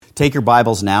Take your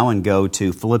Bibles now and go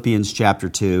to Philippians chapter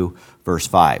 2, verse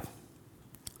 5.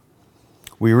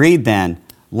 We read then,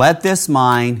 "Let this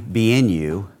mind be in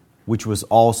you, which was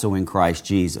also in Christ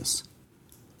Jesus,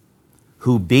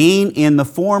 who being in the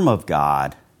form of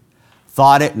God,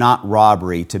 thought it not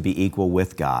robbery to be equal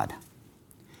with God."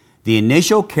 The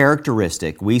initial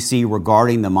characteristic we see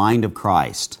regarding the mind of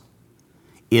Christ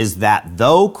is that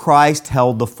though Christ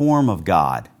held the form of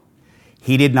God,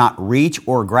 he did not reach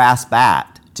or grasp at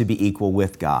to be equal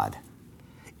with God.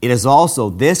 It is also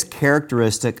this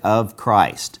characteristic of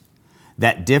Christ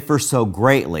that differs so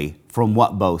greatly from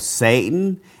what both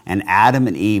Satan and Adam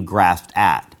and Eve grasped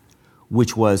at,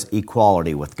 which was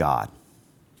equality with God.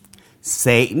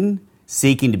 Satan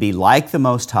seeking to be like the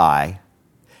Most High,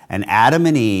 and Adam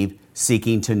and Eve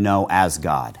seeking to know as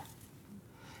God.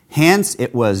 Hence,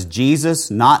 it was Jesus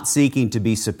not seeking to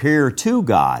be superior to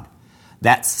God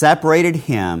that separated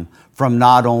him from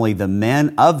not only the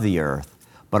men of the earth,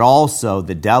 but also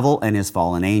the devil and his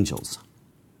fallen angels.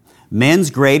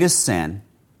 Men's greatest sin,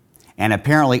 and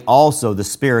apparently also the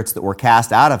spirits that were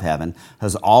cast out of heaven,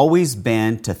 has always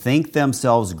been to think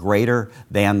themselves greater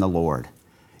than the Lord,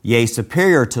 yea,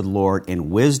 superior to the Lord in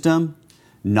wisdom,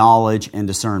 knowledge, and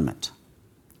discernment.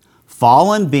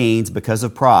 Fallen beings, because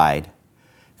of pride,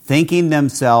 thinking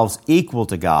themselves equal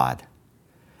to God,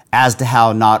 as to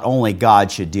how not only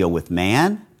God should deal with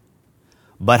man,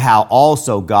 but how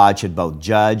also God should both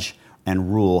judge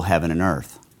and rule heaven and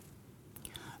earth.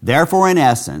 Therefore, in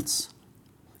essence,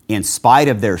 in spite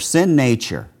of their sin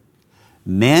nature,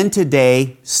 men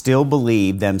today still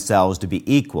believe themselves to be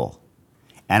equal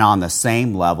and on the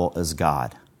same level as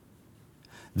God.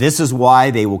 This is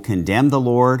why they will condemn the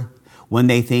Lord when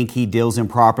they think he deals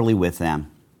improperly with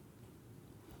them,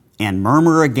 and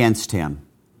murmur against him,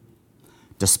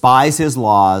 despise his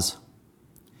laws,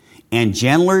 and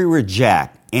generally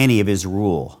reject any of his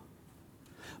rule.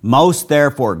 Most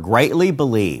therefore greatly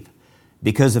believe,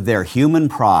 because of their human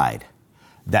pride,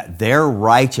 that their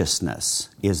righteousness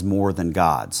is more than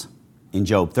God's. In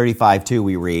Job 35:2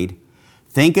 we read,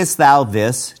 "Thinkest thou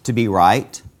this to be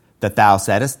right, that thou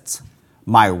saidst,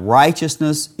 my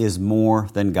righteousness is more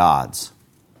than God's?"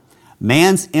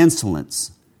 Man's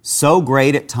insolence so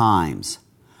great at times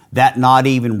that not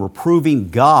even reproving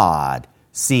God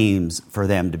seems for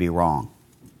them to be wrong.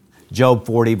 Job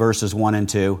 40 verses 1 and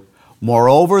 2,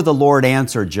 "Moreover the Lord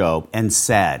answered Job and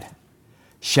said,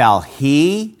 Shall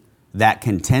he that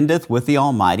contendeth with the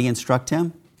Almighty instruct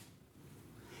him?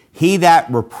 He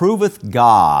that reproveth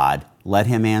God, let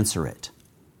him answer it."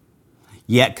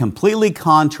 Yet completely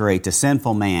contrary to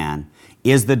sinful man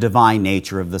is the divine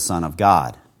nature of the Son of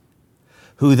God,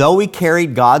 who though he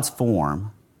carried God's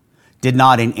form, did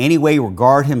not in any way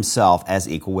regard himself as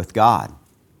equal with God.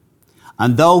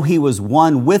 And though he was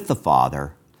one with the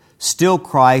Father, still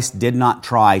Christ did not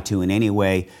try to in any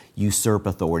way usurp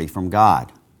authority from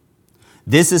God.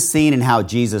 This is seen in how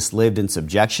Jesus lived in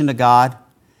subjection to God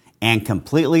and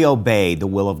completely obeyed the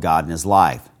will of God in his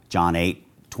life. John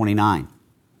 8:29.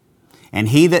 "And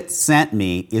he that sent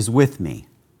me is with me.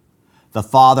 The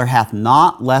Father hath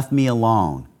not left me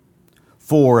alone,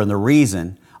 for, and the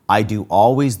reason, I do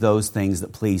always those things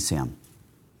that please him."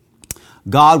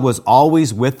 God was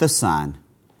always with the Son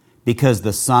because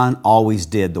the Son always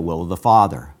did the will of the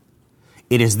Father.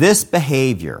 It is this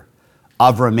behavior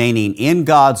of remaining in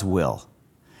God's will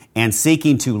and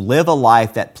seeking to live a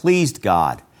life that pleased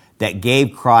God that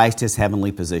gave Christ his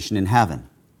heavenly position in heaven.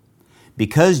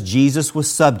 Because Jesus was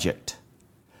subject,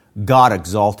 God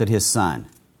exalted his Son.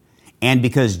 And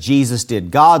because Jesus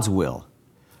did God's will,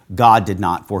 God did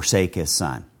not forsake his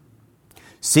Son.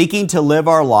 Seeking to live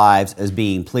our lives as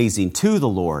being pleasing to the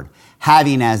Lord,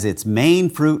 having as its main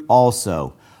fruit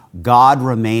also God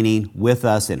remaining with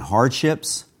us in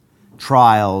hardships,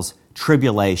 trials,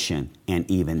 tribulation, and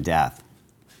even death.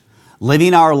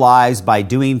 Living our lives by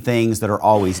doing things that are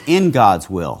always in God's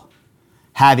will,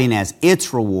 having as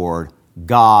its reward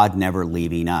God never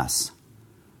leaving us.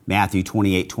 Matthew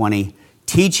 28:20,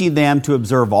 "Teaching them to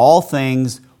observe all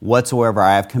things whatsoever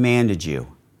I have commanded you.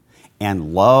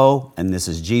 And lo," and this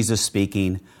is Jesus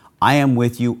speaking, "I am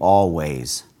with you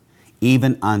always,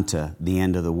 even unto the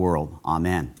end of the world."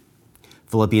 Amen.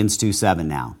 Philippians 2:7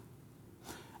 now.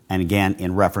 And again,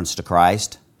 in reference to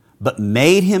Christ, "But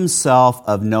made himself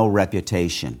of no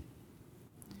reputation,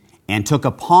 and took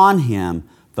upon him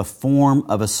the form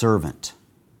of a servant,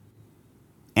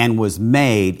 and was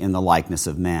made in the likeness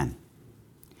of men."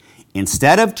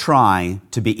 Instead of trying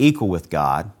to be equal with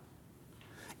God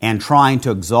and trying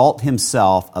to exalt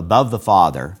himself above the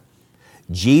Father,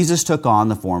 Jesus took on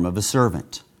the form of a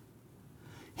servant.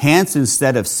 Hence,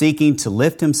 instead of seeking to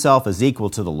lift himself as equal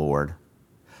to the Lord,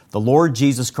 the Lord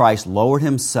Jesus Christ lowered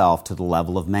himself to the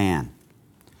level of man,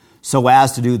 so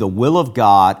as to do the will of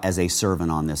God as a servant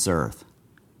on this earth.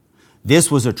 This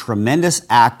was a tremendous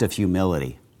act of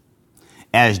humility,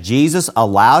 as Jesus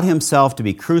allowed himself to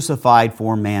be crucified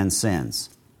for man's sins,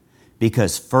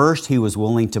 because first he was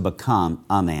willing to become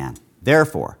a man.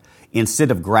 Therefore,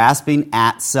 instead of grasping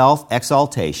at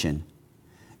self-exaltation,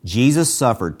 Jesus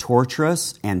suffered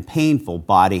torturous and painful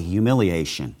body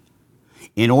humiliation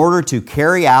in order to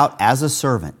carry out as a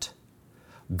servant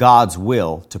God's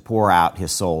will to pour out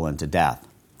his soul unto death.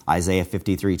 Isaiah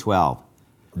 53:12.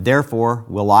 Therefore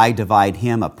will I divide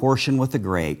him a portion with the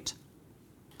great,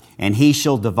 and he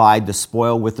shall divide the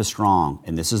spoil with the strong.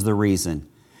 And this is the reason,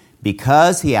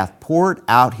 because he hath poured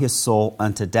out his soul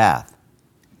unto death,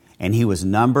 and he was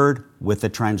numbered with the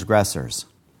transgressors.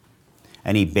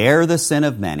 And he bare the sin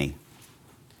of many,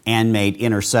 and made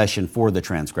intercession for the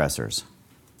transgressors.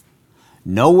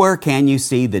 Nowhere can you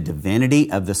see the divinity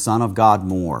of the Son of God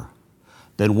more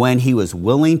than when he was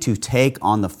willing to take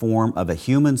on the form of a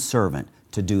human servant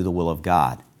to do the will of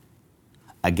God.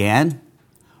 Again,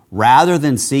 rather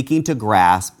than seeking to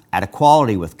grasp at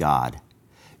equality with God,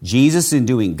 Jesus, in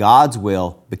doing God's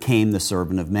will, became the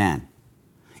servant of men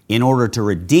in order to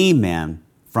redeem men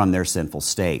from their sinful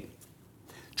state.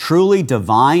 Truly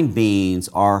divine beings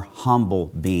are humble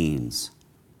beings.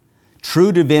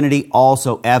 True divinity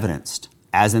also evidenced,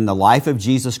 as in the life of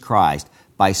Jesus Christ,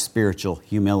 by spiritual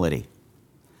humility.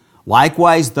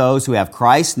 Likewise, those who have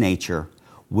Christ's nature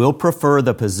will prefer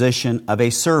the position of a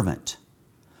servant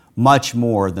much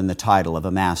more than the title of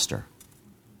a master.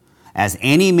 As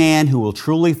any man who will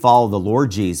truly follow the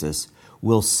Lord Jesus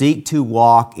will seek to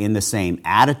walk in the same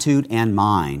attitude and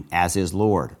mind as his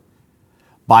Lord,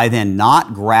 by then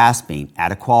not grasping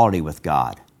at equality with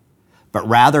God, but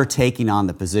rather taking on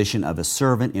the position of a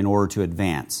servant in order to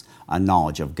advance a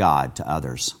knowledge of God to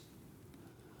others.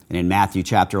 And in Matthew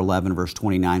chapter 11, verse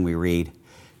 29, we read,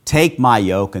 "Take my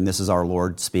yoke," and this is our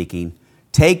Lord speaking,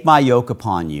 "take my yoke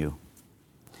upon you,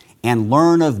 and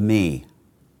learn of me."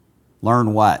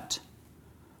 Learn what?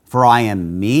 "For I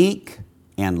am meek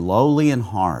and lowly in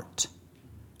heart,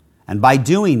 and by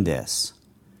doing this,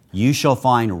 you shall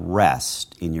find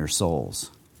rest in your souls."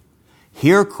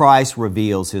 Here Christ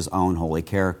reveals his own holy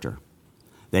character,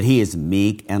 that he is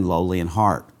meek and lowly in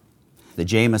heart. The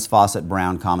James Fawcett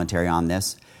Brown commentary on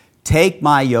this, "Take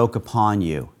my yoke upon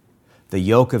you," the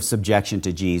yoke of subjection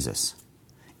to Jesus,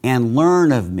 "and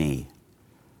learn of me,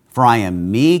 for I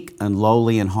am meek and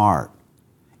lowly in heart,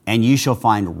 and you shall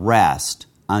find rest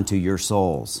unto your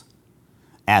souls."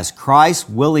 As Christ's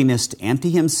willingness to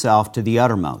empty himself to the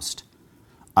uttermost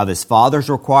of his Father's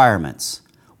requirements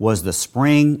was the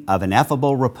spring of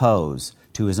ineffable repose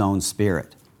to his own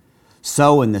spirit,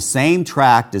 so in the same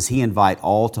track does he invite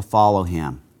all to follow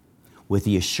him with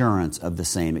the assurance of the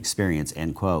same experience.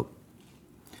 End quote.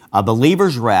 A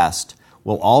believer's rest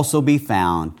will also be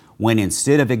found when,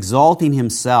 instead of exalting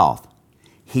himself,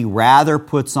 he rather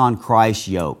puts on Christ's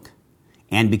yoke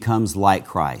and becomes like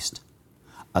Christ,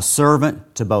 a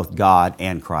servant to both God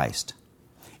and Christ.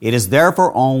 It is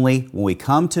therefore only when we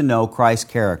come to know Christ's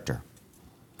character,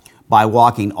 by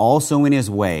walking also in his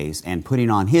ways and putting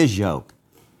on his yoke,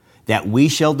 that we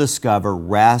shall discover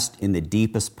rest in the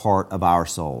deepest part of our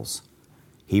souls.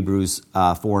 Hebrews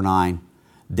 4:9,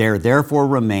 there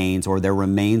remains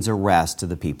a rest to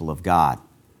the people of God.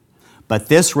 But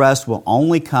this rest will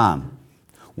only come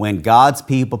when God's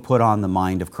people put on the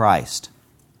mind of Christ,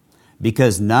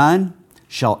 because none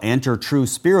shall enter true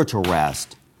spiritual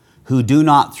rest who do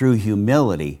not through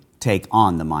humility take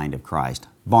on the mind of Christ.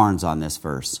 Barnes on this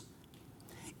verse.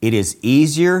 It is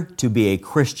easier to be a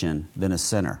Christian than a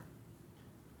sinner.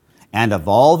 And of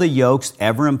all the yokes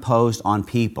ever imposed on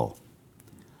people,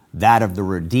 that of the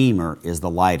Redeemer is the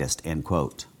lightest. End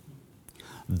quote.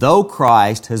 Though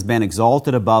Christ has been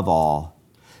exalted above all,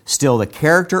 still the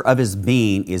character of his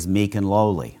being is meek and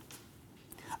lowly.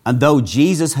 And though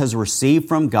Jesus has received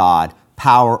from God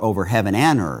power over heaven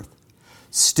and earth,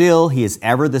 still he is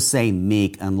ever the same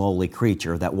meek and lowly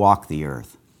creature that walked the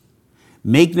earth.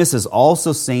 Meekness is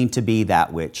also seen to be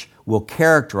that which will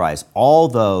characterize all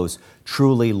those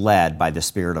truly led by the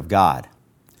Spirit of God.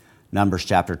 Numbers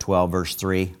chapter 12, verse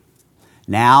 3.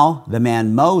 Now the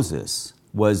man Moses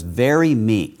was very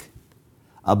meek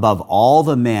above all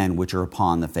the men which are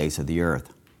upon the face of the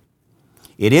earth.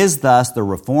 It is thus the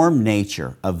reformed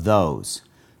nature of those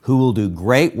who will do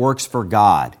great works for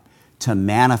God to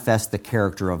manifest the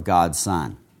character of God's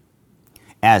Son,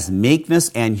 as meekness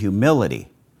and humility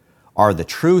are the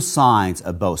true signs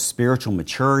of both spiritual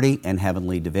maturity and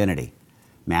heavenly divinity.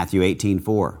 Matthew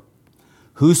 18:4.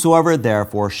 Whosoever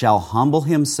therefore shall humble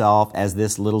himself as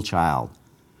this little child,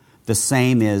 the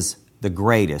same is the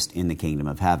greatest in the kingdom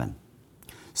of heaven.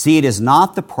 See, it is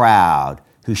not the proud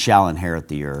who shall inherit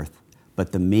the earth,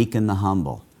 but the meek and the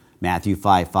humble. Matthew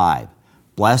 5:5.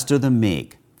 Blessed are the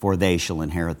meek, for they shall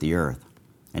inherit the earth.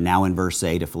 And now in verse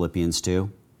 8 of Philippians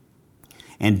 2.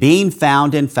 And being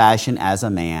found in fashion as a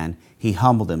man, he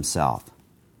humbled himself,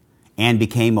 and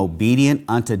became obedient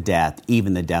unto death,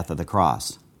 even the death of the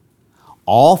cross.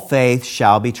 All faith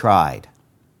shall be tried,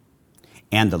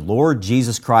 and the Lord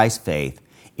Jesus Christ's faith,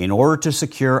 in order to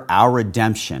secure our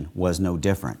redemption, was no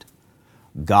different.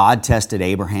 God tested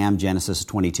Abraham, Genesis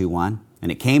 22:1,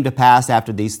 and it came to pass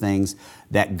after these things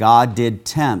that God did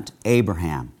tempt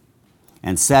Abraham,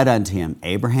 and said unto him,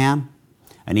 Abraham?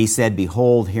 And he said,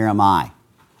 Behold, here am I.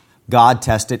 God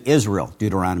tested Israel,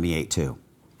 Deuteronomy 8:2.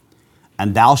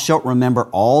 And thou shalt remember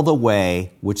all the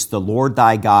way which the Lord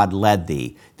thy God led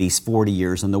thee these 40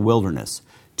 years in the wilderness,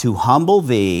 to humble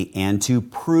thee and to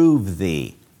prove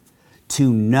thee,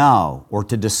 to know or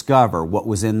to discover what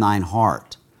was in thine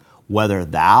heart, whether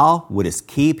thou wouldest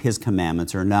keep his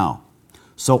commandments or no.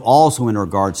 So also in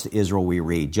regards to Israel we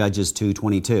read, Judges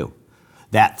 2:22,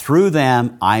 that through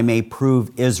them I may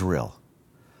prove Israel,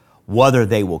 whether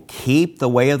they will keep the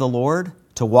way of the Lord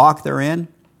to walk therein,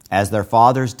 as their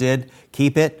fathers did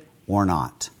keep it, or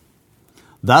not.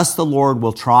 Thus the Lord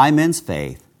will try men's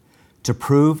faith to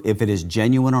prove if it is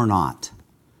genuine or not,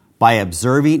 by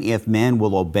observing if men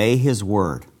will obey his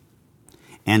word.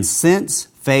 And since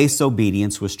faith's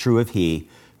obedience was true of he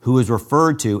who is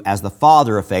referred to as the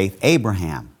father of faith,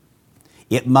 Abraham,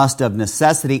 it must of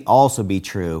necessity also be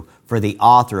true for the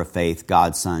author of faith,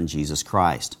 God's Son, Jesus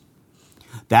Christ.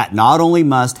 That not only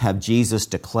must have Jesus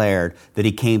declared that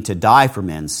he came to die for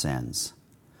men's sins,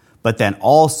 but then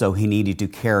also he needed to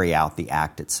carry out the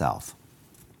act itself.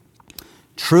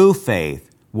 True faith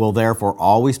will therefore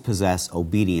always possess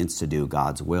obedience to do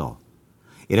God's will.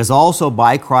 It is also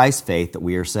by Christ's faith that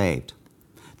we are saved.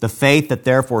 The faith that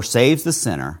therefore saves the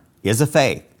sinner is a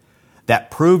faith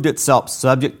that proved itself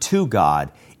subject to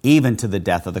God even to the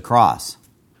death of the cross.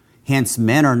 Hence,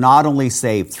 men are not only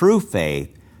saved through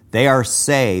faith, they are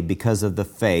saved because of the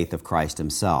faith of Christ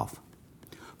himself.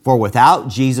 For without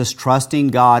Jesus trusting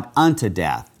God unto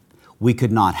death, we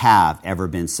could not have ever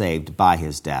been saved by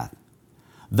his death.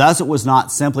 Thus it was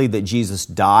not simply that Jesus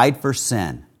died for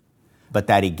sin, but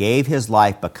that he gave his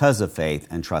life because of faith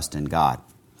and trust in God.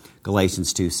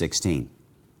 Galatians 2:16.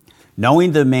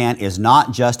 Knowing the man is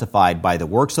not justified by the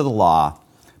works of the law,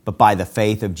 but by the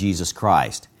faith of Jesus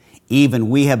Christ. Even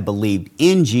we have believed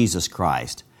in Jesus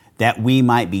Christ, that we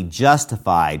might be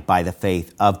justified by the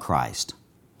faith of Christ,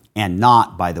 and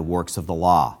not by the works of the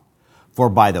law. For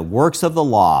by the works of the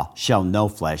law shall no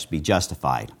flesh be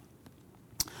justified.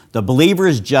 The believer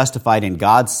is justified in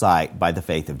God's sight by the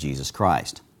faith of Jesus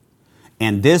Christ.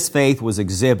 And this faith was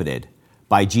exhibited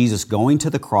by Jesus going to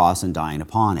the cross and dying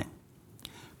upon it.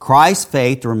 Christ's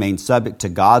faith to remain subject to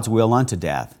God's will unto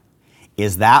death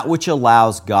is that which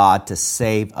allows God to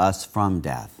save us from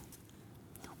death.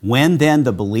 When then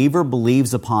the believer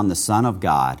believes upon the Son of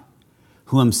God,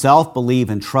 who himself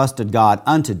believed and trusted God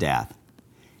unto death,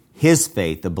 his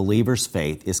faith, the believer's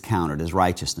faith, is counted as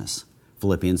righteousness.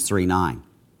 Philippians 3:9.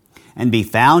 And be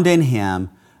found in him,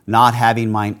 not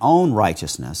having mine own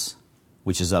righteousness,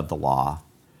 which is of the law,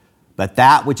 but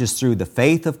that which is through the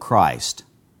faith of Christ,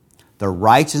 the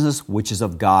righteousness which is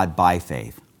of God by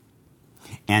faith.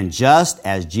 And just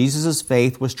as Jesus'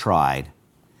 faith was tried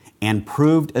and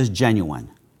proved as genuine,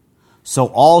 so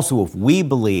also if we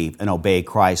believe and obey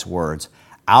Christ's words,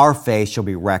 our faith shall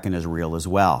be reckoned as real as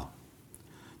well.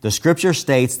 The Scripture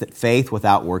states that faith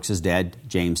without works is dead,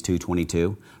 James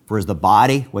 2:22. For as the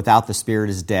body without the spirit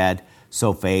is dead,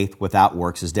 so faith without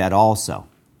works is dead also.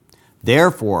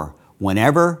 Therefore,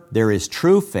 whenever there is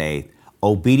true faith,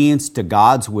 obedience to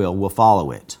God's will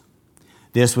follow it.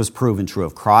 This was proven true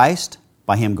of Christ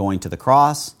by him going to the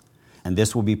cross, and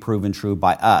this will be proven true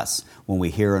by us when we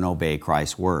hear and obey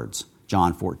Christ's words.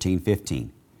 John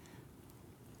 14:15.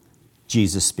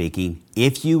 Jesus speaking,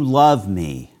 "If you love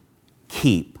me,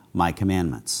 keep my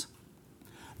commandments."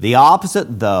 The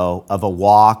opposite, though, of a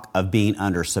walk of being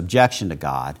under subjection to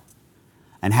God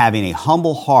and having a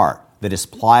humble heart that is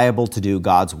pliable to do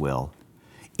God's will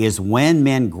is when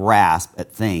men grasp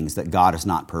at things that God has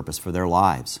not purposed for their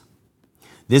lives.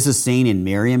 This is seen in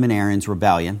Miriam and Aaron's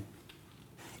rebellion.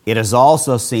 It is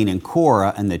also seen in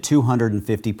Korah and the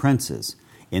 250 princes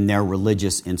in their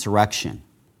religious insurrection.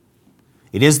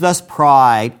 It is thus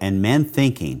pride and men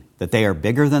thinking that they are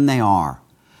bigger than they are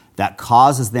that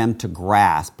causes them to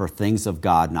grasp for things of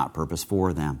God not purposed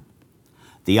for them.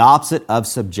 The opposite of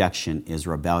subjection is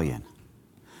rebellion.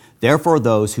 Therefore,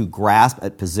 those who grasp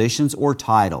at positions or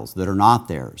titles that are not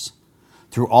theirs,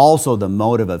 through also the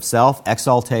motive of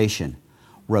self-exaltation,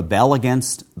 rebel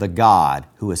against the God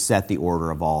who has set the order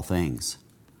of all things.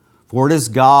 For it is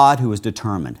God who has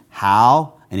determined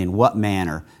how and in what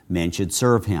manner men should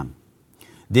serve him.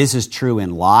 This is true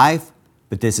in life,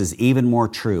 but this is even more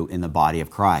true in the body of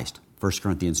Christ. 1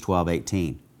 Corinthians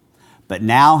 12:18. But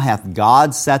now hath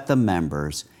God set the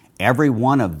members, every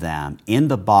one of them, in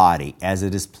the body as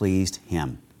it has pleased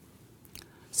him.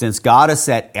 Since God has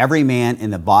set every man in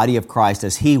the body of Christ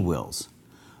as he wills,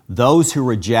 those who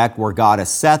reject where God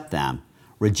has set them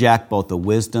reject both the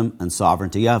wisdom and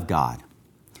sovereignty of God.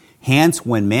 Hence,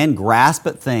 when men grasp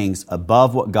at things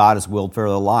above what God has willed for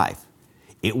their life,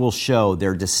 it will show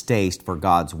their distaste for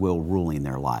God's will ruling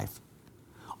their life.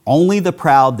 Only the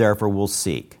proud, therefore, will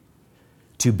seek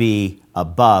to be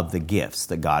above the gifts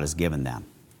that God has given them.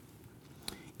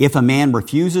 If a man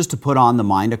refuses to put on the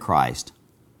mind of Christ,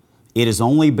 it is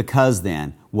only because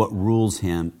then what rules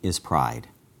him is pride.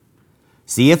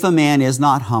 See, if a man is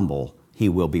not humble, he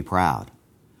will be proud.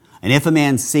 And if a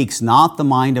man seeks not the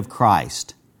mind of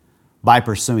Christ, by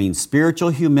pursuing spiritual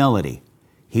humility,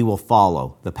 he will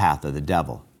follow the path of the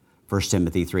devil. 1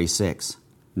 Timothy 3:6.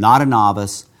 Not a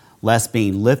novice, lest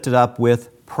being lifted up with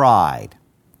pride,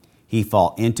 he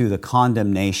fall into the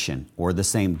condemnation or the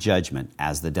same judgment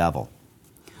as the devil.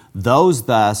 Those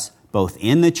thus, both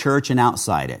in the church and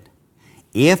outside it,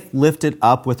 if lifted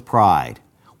up with pride,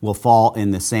 will fall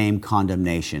in the same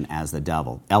condemnation as the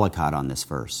devil. Ellicott on this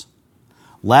verse.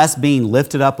 Lest being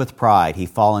lifted up with pride, he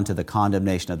fall into the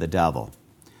condemnation of the devil.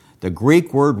 The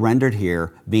Greek word rendered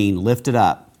here, being lifted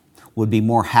up, would be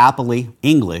more happily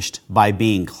Englished by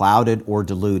being clouded or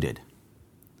diluted.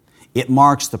 It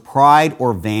marks the pride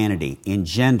or vanity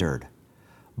engendered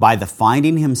by the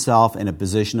finding himself in a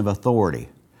position of authority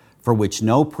for which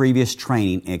no previous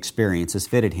training and experience has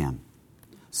fitted him.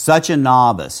 Such a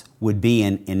novice would be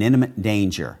in imminent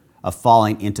danger of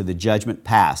falling into the judgment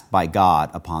passed by God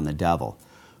upon the devil,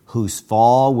 whose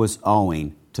fall was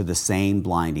owing to the same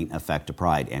blinding effect of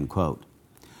pride, end quote.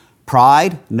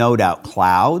 Pride, no doubt,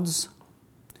 clouds,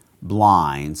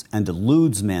 blinds, and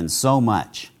deludes men so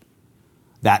much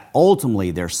that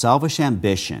ultimately their selfish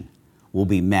ambition will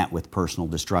be met with personal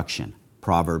destruction.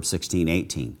 Proverbs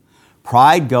 16:18.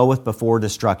 Pride goeth before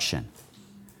destruction,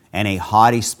 and a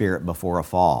haughty spirit before a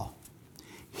fall.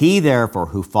 He, therefore,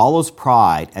 who follows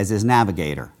pride as his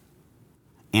navigator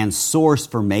and source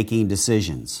for making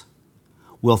decisions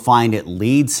will find it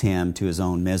leads him to his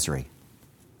own misery.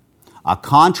 A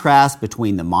contrast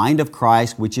between the mind of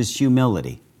Christ, which is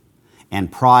humility,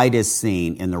 and pride is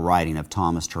seen in the writing of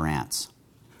Thomas Torrance.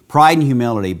 Pride and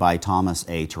Humility by Thomas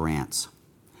A. Torrance.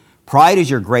 Pride is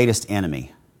your greatest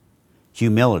enemy.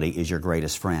 Humility is your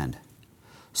greatest friend.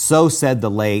 So said the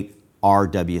late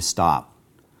R.W. Stott,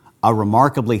 a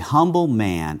remarkably humble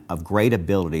man of great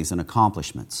abilities and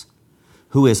accomplishments,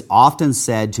 who is often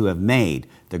said to have made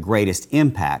the greatest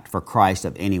impact for Christ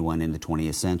of anyone in the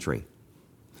 20th century.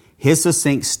 His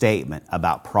succinct statement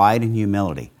about pride and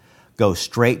humility goes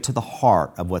straight to the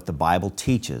heart of what the Bible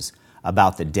teaches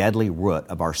about the deadly root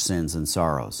of our sins and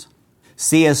sorrows.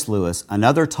 C.S. Lewis,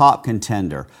 another top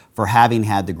contender for having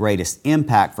had the greatest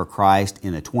impact for Christ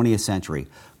in the 20th century,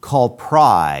 called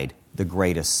pride the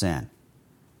greatest sin.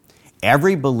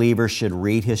 Every believer should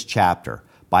read his chapter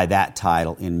by that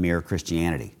title in Mere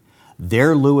Christianity.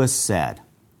 There Lewis said,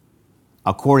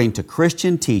 according to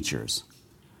Christian teachers,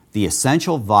 the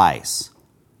essential vice,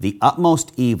 the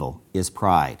utmost evil is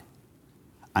pride.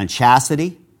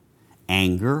 Unchastity,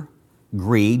 anger,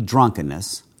 greed,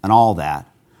 drunkenness, and all that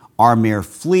are mere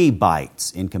flea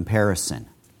bites in comparison.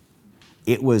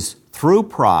 It was through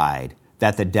pride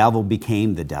that the devil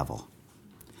became the devil.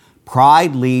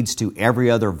 Pride leads to every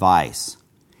other vice.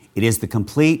 It is the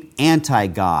complete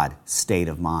anti-God state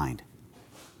of mind.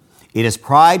 It is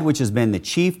pride which has been the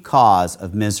chief cause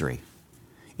of misery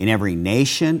in every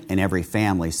nation and every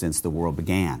family since the world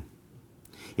began.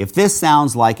 If this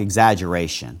sounds like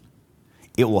exaggeration,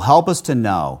 it will help us to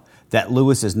know that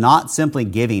Lewis is not simply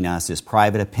giving us his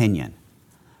private opinion,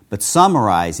 but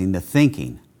summarizing the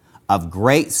thinking of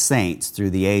great saints through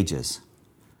the ages.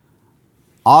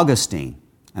 Augustine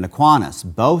and Aquinas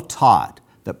both taught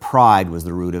that pride was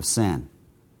the root of sin.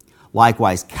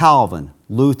 Likewise, Calvin,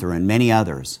 Luther, and many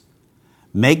others.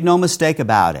 Make no mistake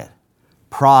about it,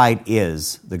 pride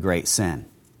is the great sin.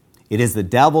 It is the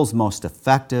devil's most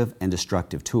effective and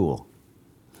destructive tool.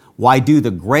 Why do the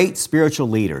great spiritual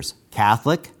leaders,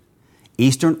 Catholic,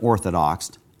 Eastern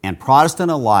Orthodox, and Protestant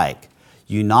alike,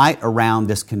 unite around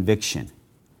this conviction?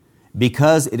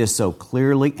 because it is so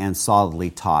clearly and solidly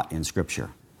taught in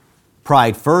Scripture.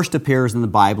 Pride first appears in the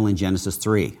Bible in Genesis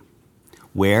 3,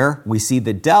 where we see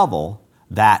the devil,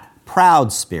 that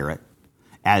proud spirit,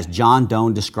 as John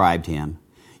Donne described him,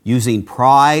 using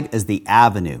pride as the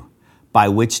avenue by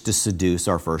which to seduce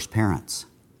our first parents.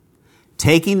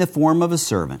 Taking the form of a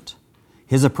servant,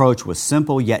 his approach was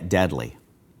simple yet deadly.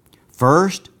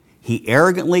 First, he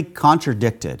arrogantly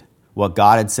contradicted what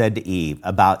God had said to Eve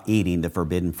about eating the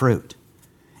forbidden fruit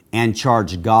and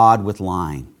charged God with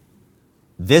lying.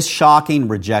 This shocking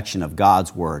rejection of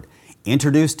God's word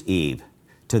introduced Eve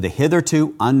to the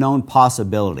hitherto unknown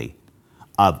possibility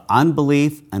of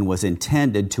unbelief and was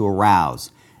intended to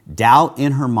arouse doubt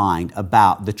in her mind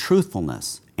about the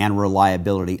truthfulness and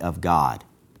reliability of God.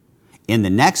 In the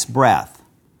next breath,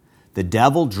 the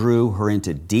devil drew her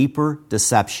into deeper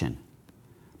deception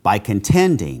by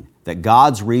contending that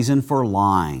God's reason for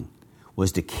lying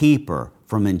was to keep her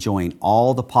from enjoying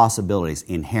all the possibilities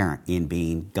inherent in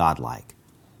being godlike.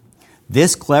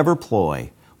 This clever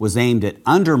ploy was aimed at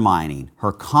undermining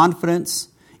her confidence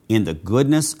in the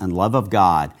goodness and love of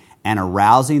God and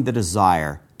arousing the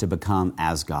desire to become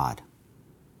as God.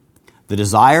 The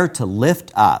desire to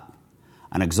lift up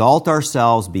and exalt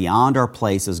ourselves beyond our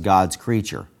place as God's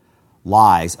creature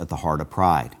lies at the heart of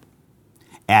pride.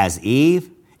 As Eve,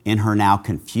 in her now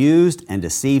confused and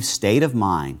deceived state of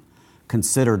mind,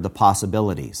 considered the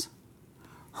possibilities,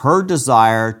 her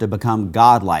desire to become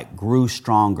godlike grew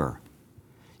stronger.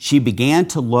 She began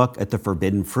to look at the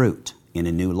forbidden fruit in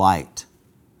a new light,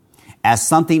 as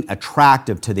something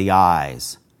attractive to the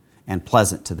eyes and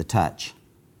pleasant to the touch.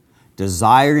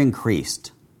 Desire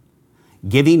increased,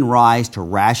 giving rise to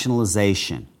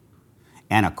rationalization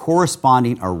and a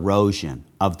corresponding erosion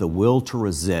of the will to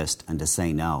resist and to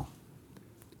say no.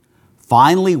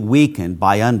 Finally weakened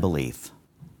by unbelief,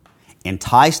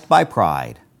 enticed by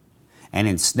pride, and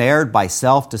ensnared by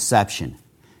self-deception,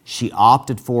 she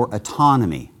opted for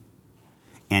autonomy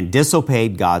and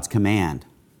disobeyed God's command.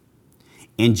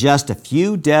 In just a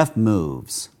few deft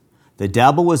moves, the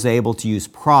devil was able to use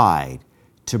pride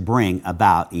to bring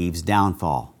about Eve's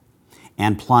downfall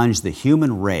and plunge the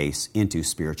human race into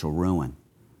spiritual ruin.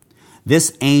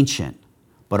 This ancient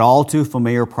but all too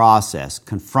familiar process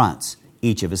confronts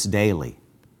each of us daily.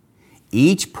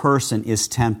 Each person is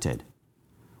tempted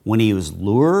when he is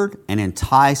lured and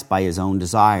enticed by his own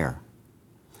desire.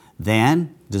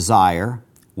 Then, desire,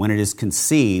 when it is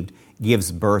conceived,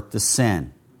 gives birth to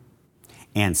sin.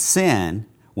 And sin,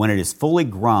 when it is fully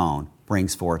grown,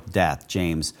 brings forth death.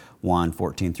 James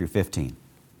 1:14 through 15.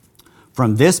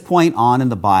 From this point on in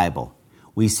the Bible,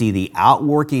 we see the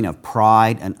outworking of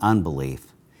pride and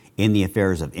unbelief in the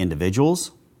affairs of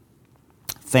individuals,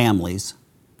 families,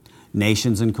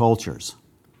 nations, and cultures,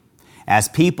 as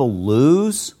people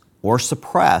lose or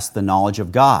suppress the knowledge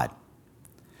of God.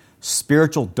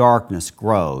 Spiritual darkness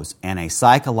grows and a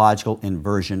psychological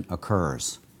inversion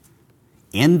occurs.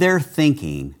 In their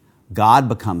thinking, God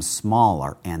becomes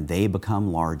smaller and they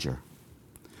become larger.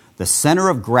 The center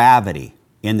of gravity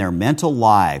in their mental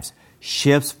lives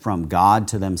shifts from God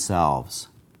to themselves.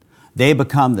 They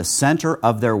become the center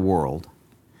of their world,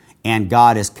 and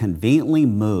God is conveniently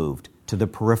moved to the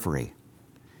periphery,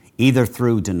 either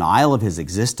through denial of his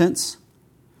existence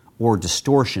or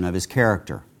distortion of his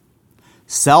character.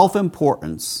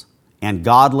 Self-importance and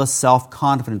godless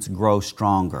self-confidence grow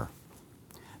stronger.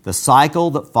 The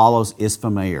cycle that follows is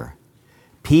familiar.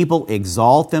 People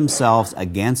exalt themselves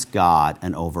against God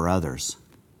and over others.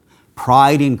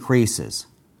 Pride increases.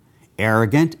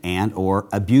 Arrogant and or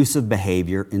abusive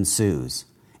behavior ensues,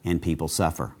 and people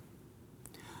suffer.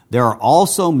 There are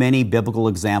also many biblical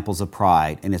examples of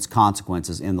pride and its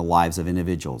consequences in the lives of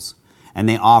individuals, and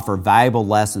they offer valuable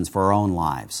lessons for our own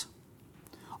lives.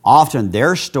 Often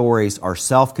their stories are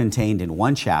self-contained in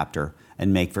one chapter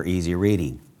and make for easy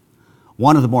reading.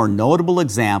 One of the more notable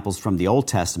examples from the Old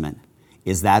Testament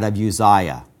is that of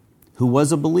Uzziah, who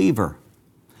was a believer.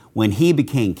 When he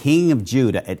became king of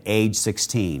Judah at age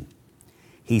 16,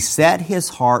 he set his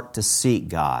heart to seek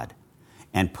God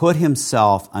and put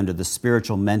himself under the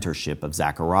spiritual mentorship of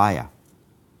Zechariah.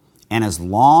 And as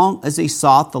long as he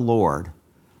sought the Lord,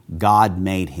 God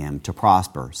made him to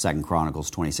prosper, 2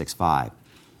 Chronicles 26:5.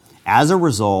 As a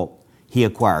result, he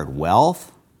acquired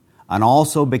wealth and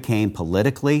also became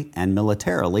politically and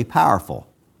militarily powerful.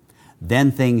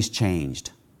 Then things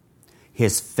changed.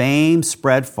 His fame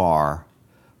spread far,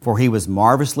 for he was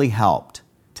marvelously helped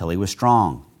till he was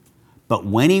strong. But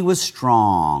when he was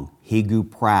strong, he grew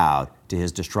proud to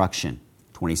his destruction.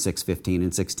 26:15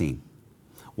 and 16.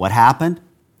 What happened?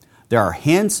 There are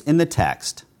hints in the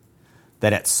text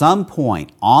that at some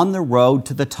point on the road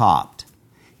to the top,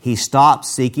 he stopped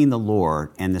seeking the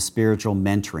Lord and the spiritual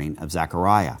mentoring of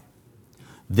Zechariah.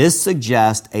 This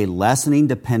suggests a lessening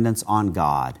dependence on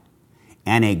God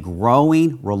and a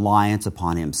growing reliance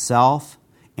upon himself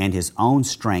and his own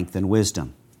strength and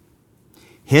wisdom.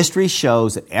 History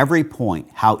shows at every point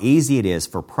how easy it is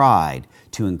for pride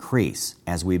to increase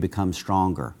as we become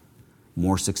stronger,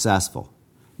 more successful,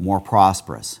 more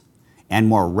prosperous, and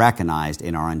more recognized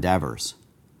in our endeavors.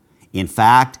 In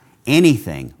fact,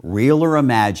 anything, real or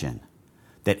imagined,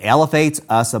 that elevates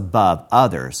us above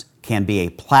others can be a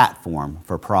platform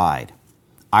for pride.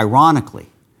 Ironically,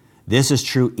 this is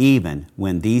true even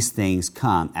when these things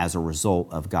come as a result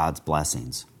of God's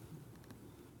blessings.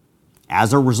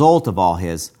 As a result of all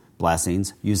his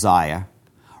blessings, Uzziah,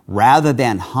 rather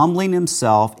than humbling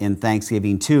himself in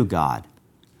thanksgiving to God,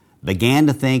 began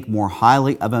to think more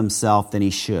highly of himself than he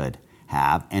should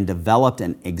have and developed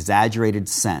an exaggerated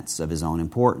sense of his own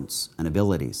importance and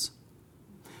abilities.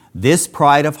 This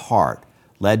pride of heart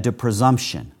led to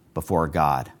presumption before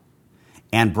God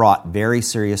and brought very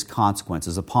serious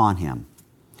consequences upon him,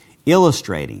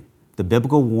 illustrating the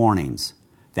biblical warnings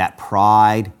that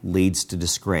pride leads to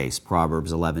disgrace,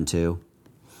 Proverbs 11:2,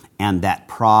 and that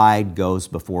pride goes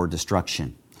before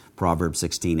destruction, Proverbs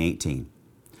 16:18.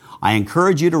 I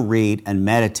encourage you to read and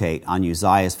meditate on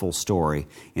Uzziah's full story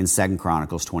in 2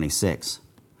 Chronicles 26.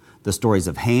 The stories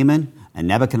of Haman and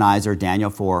Nebuchadnezzar, Daniel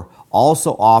 4,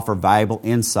 also offer valuable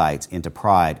insights into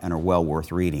pride and are well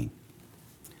worth reading.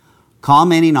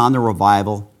 Commenting on the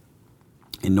revival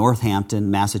in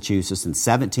Northampton, Massachusetts in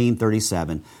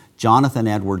 1737, Jonathan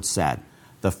Edwards said,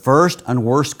 "The first and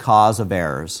worst cause of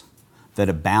errors that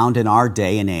abound in our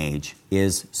day and age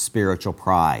is spiritual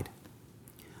pride.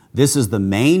 This is the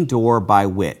main door by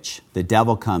which the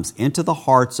devil comes into the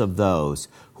hearts of those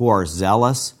who are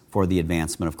zealous for the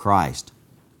advancement of Christ.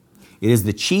 It is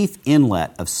the chief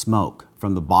inlet of smoke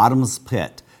from the bottomless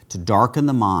pit to darken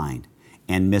the mind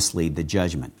and mislead the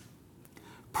judgment.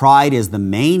 Pride is the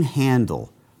main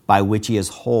handle by which he has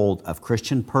hold of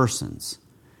Christian persons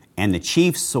and the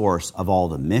chief source of all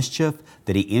the mischief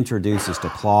that he introduces to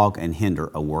clog and hinder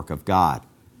a work of God.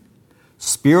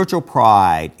 Spiritual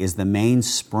pride is the main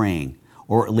spring,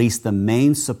 or at least the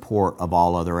main support of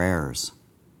all other errors.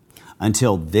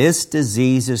 Until this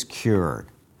disease is cured,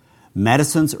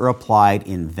 medicines are applied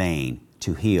in vain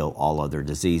to heal all other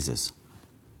diseases."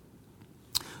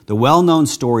 The well-known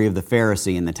story of the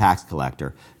Pharisee and the tax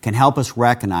collector can help us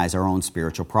recognize our own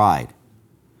spiritual pride.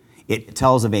 It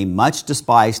tells of a much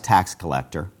despised tax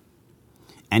collector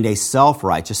and a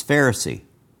self-righteous Pharisee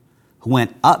who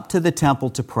went up to the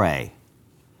temple to pray.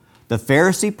 The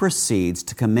Pharisee proceeds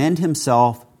to commend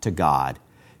himself to God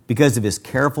because of his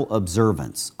careful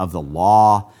observance of the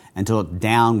law and to look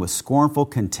down with scornful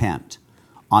contempt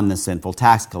on the sinful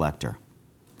tax collector.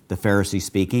 The Pharisee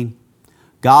speaking,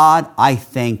 "God, I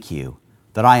thank you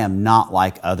that I am not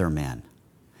like other men,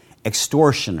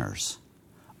 extortioners,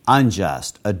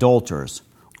 unjust, adulterers,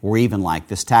 or even like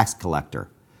this tax collector.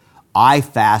 I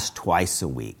fast twice a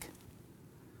week.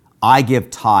 I give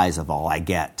tithes of all I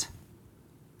get."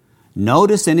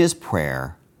 Notice in his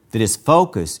prayer that his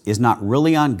focus is not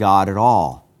really on God at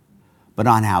all, but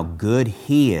on how good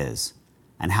he is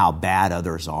and how bad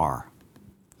others are.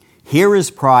 Here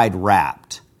is pride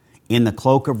wrapped in the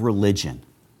cloak of religion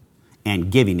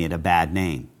and giving it a bad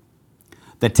name.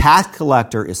 The tax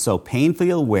collector is so painfully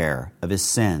aware of his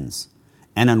sins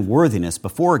and unworthiness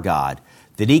before God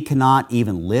that he cannot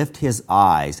even lift his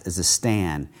eyes as a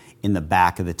stand in the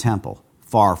back of the temple,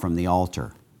 far from the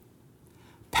altar.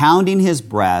 Pounding his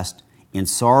breast in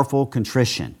sorrowful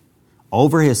contrition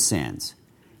over his sins,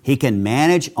 he can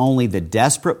manage only the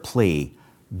desperate plea,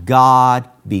 "God,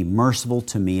 be merciful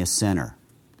to me, a sinner."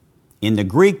 In the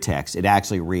Greek text, it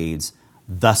actually reads,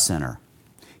 "the sinner."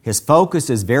 His focus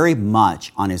is very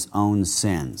much on his own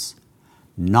sins,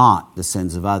 not the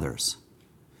sins of others,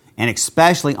 and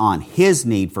especially on his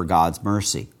need for God's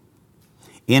mercy.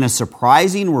 In a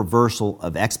surprising reversal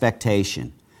of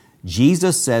expectation,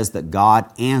 Jesus says that God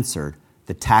answered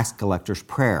the tax collector's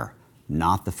prayer,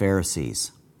 not the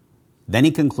Pharisees. Then he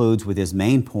concludes with his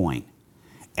main point: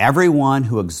 everyone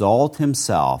who exalts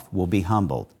himself will be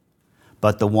humbled,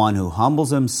 but the one who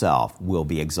humbles himself will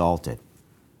be exalted.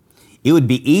 It would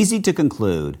be easy to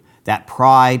conclude that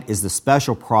pride is the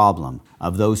special problem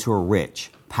of those who are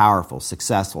rich, powerful,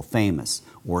 successful, famous,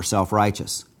 or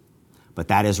self-righteous. But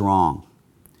that is wrong.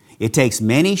 It takes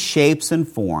many shapes and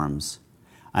forms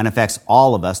and affects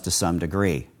all of us to some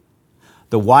degree.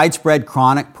 The widespread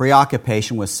chronic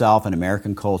preoccupation with self in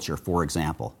American culture, for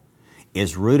example,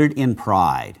 is rooted in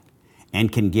pride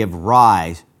and can give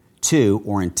rise to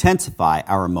or intensify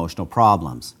our emotional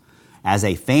problems. As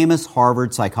a famous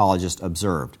Harvard psychologist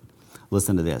observed,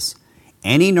 listen to this,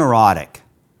 any neurotic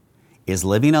is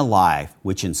living a life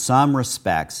which in some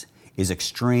respects is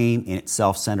extreme in its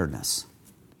self-centeredness.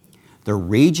 The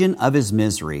region of his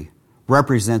misery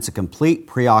represents a complete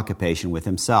preoccupation with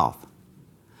himself.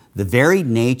 The very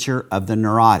nature of the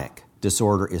neurotic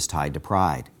disorder is tied to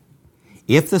pride.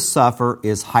 If the sufferer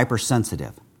is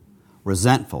hypersensitive,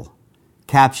 resentful,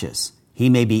 captious, he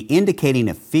may be indicating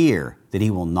a fear that he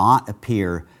will not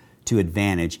appear to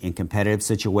advantage in competitive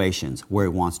situations where he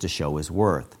wants to show his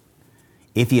worth.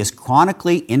 If he is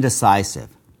chronically indecisive,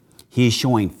 he is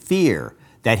showing fear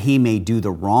that he may do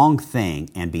the wrong thing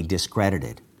and be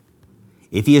discredited.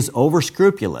 If he is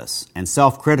over-scrupulous and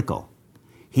self-critical,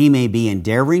 he may be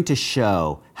endeavoring to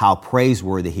show how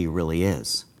praiseworthy he really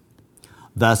is.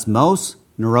 Thus, most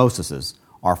neuroses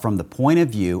are from the point of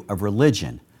view of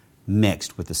religion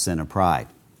mixed with the sin of pride.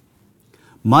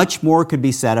 Much more could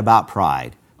be said about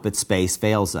pride, but space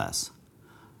fails us.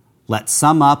 Let's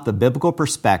sum up the biblical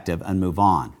perspective and move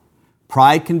on.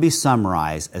 Pride can be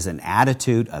summarized as an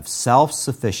attitude of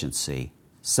self-sufficiency,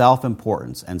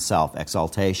 self-importance, and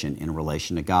self-exaltation in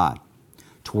relation to God.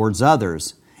 Towards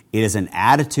others, it is an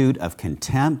attitude of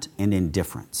contempt and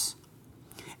indifference.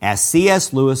 As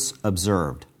C.S. Lewis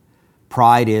observed,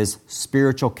 pride is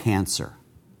spiritual cancer.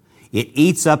 It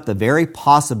eats up the very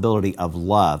possibility of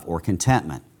love or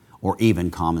contentment or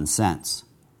even common sense.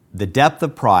 The depth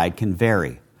of pride can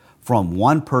vary from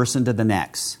one person to the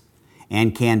next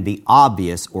and can be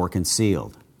obvious or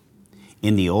concealed.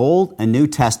 In the Old and New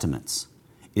Testaments,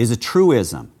 it is a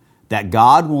truism that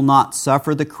God will not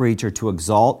suffer the creature to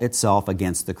exalt itself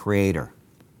against the Creator.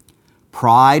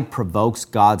 Pride provokes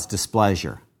God's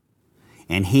displeasure,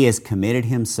 and He has committed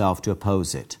Himself to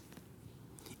oppose it.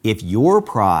 If your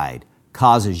pride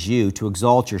causes you to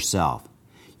exalt yourself,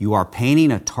 you are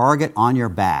painting a target on your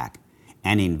back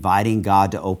and inviting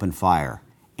God to open fire,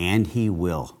 and He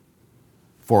will.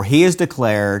 For He has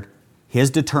declared His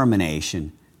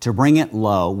determination to bring it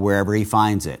low wherever He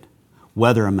finds it,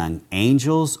 whether among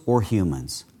angels or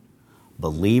humans,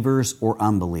 believers or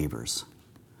unbelievers.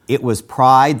 It was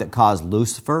pride that caused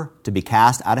Lucifer to be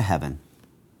cast out of heaven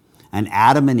and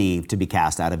Adam and Eve to be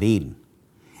cast out of Eden.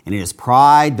 And it is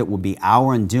pride that will be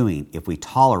our undoing if we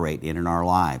tolerate it in our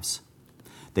lives.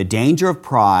 The danger of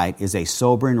pride is a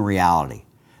sobering reality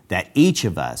that each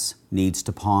of us needs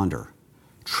to ponder.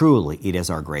 Truly, it is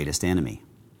our greatest enemy.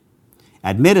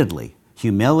 Admittedly,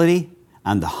 humility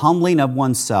and the humbling of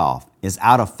oneself is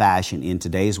out of fashion in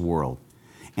today's world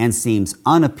and seems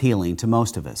unappealing to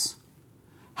most of us.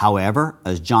 However,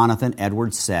 as Jonathan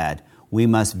Edwards said, we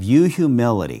must view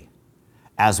humility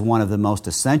as one of the most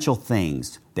essential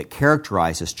things that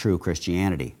characterizes true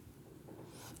Christianity.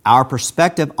 Our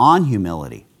perspective on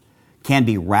humility can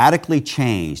be radically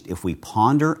changed if we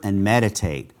ponder and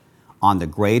meditate on the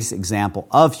greatest example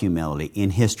of humility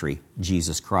in history,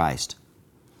 Jesus Christ.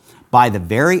 By the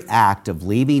very act of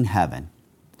leaving heaven,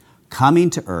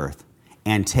 coming to earth,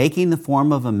 and taking the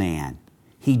form of a man,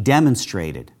 He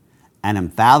demonstrated an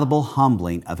infallible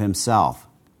humbling of Himself.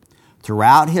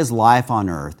 Throughout His life on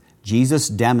earth, Jesus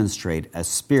demonstrated a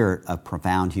spirit of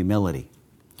profound humility,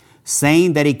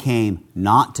 saying that He came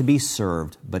not to be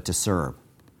served, but to serve,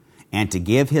 and to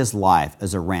give His life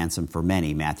as a ransom for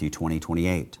many, Matthew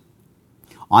 20:28.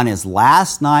 On His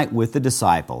last night with the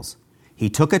disciples, He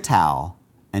took a towel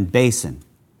and basin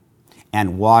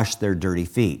and washed their dirty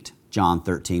feet, John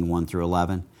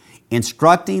 13:1-11,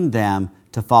 instructing them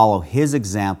to follow His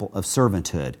example of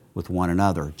servanthood with one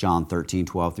another, John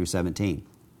 13:12-17.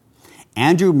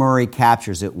 Andrew Murray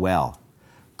captures it well.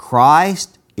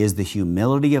 Christ is the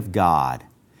humility of God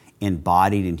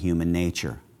embodied in human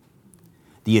nature.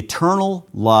 The eternal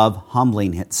love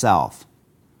humbling itself,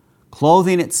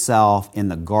 clothing itself in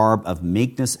the garb of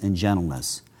meekness and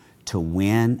gentleness to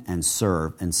win and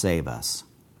serve and save us.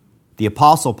 The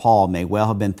Apostle Paul may well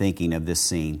have been thinking of this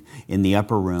scene in the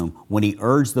upper room when he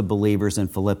urged the believers in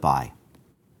Philippi,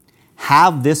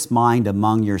 "Have this mind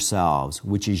among yourselves,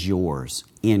 which is yours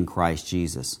in Christ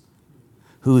Jesus,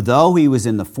 who though He was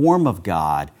in the form of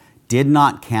God, did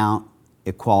not count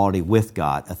equality with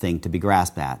God a thing to be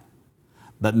grasped at,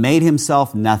 but made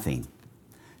Himself nothing,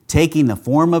 taking the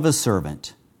form of a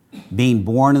servant, being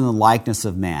born in the likeness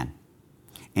of men.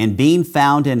 And being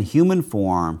found in human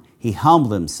form, He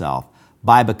humbled Himself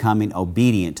by becoming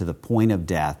obedient to the point of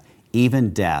death,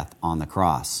 even death on the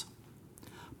cross."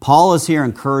 Paul is here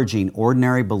encouraging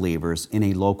ordinary believers in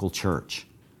a local church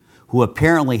who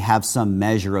apparently have some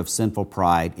measure of sinful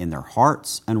pride in their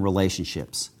hearts and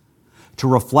relationships to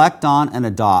reflect on and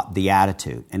adopt the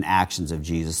attitude and actions of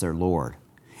Jesus their Lord,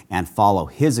 and follow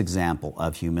his example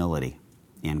of humility."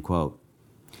 End quote.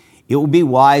 It will be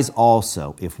wise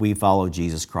also if we follow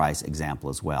Jesus Christ's example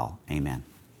as well. Amen.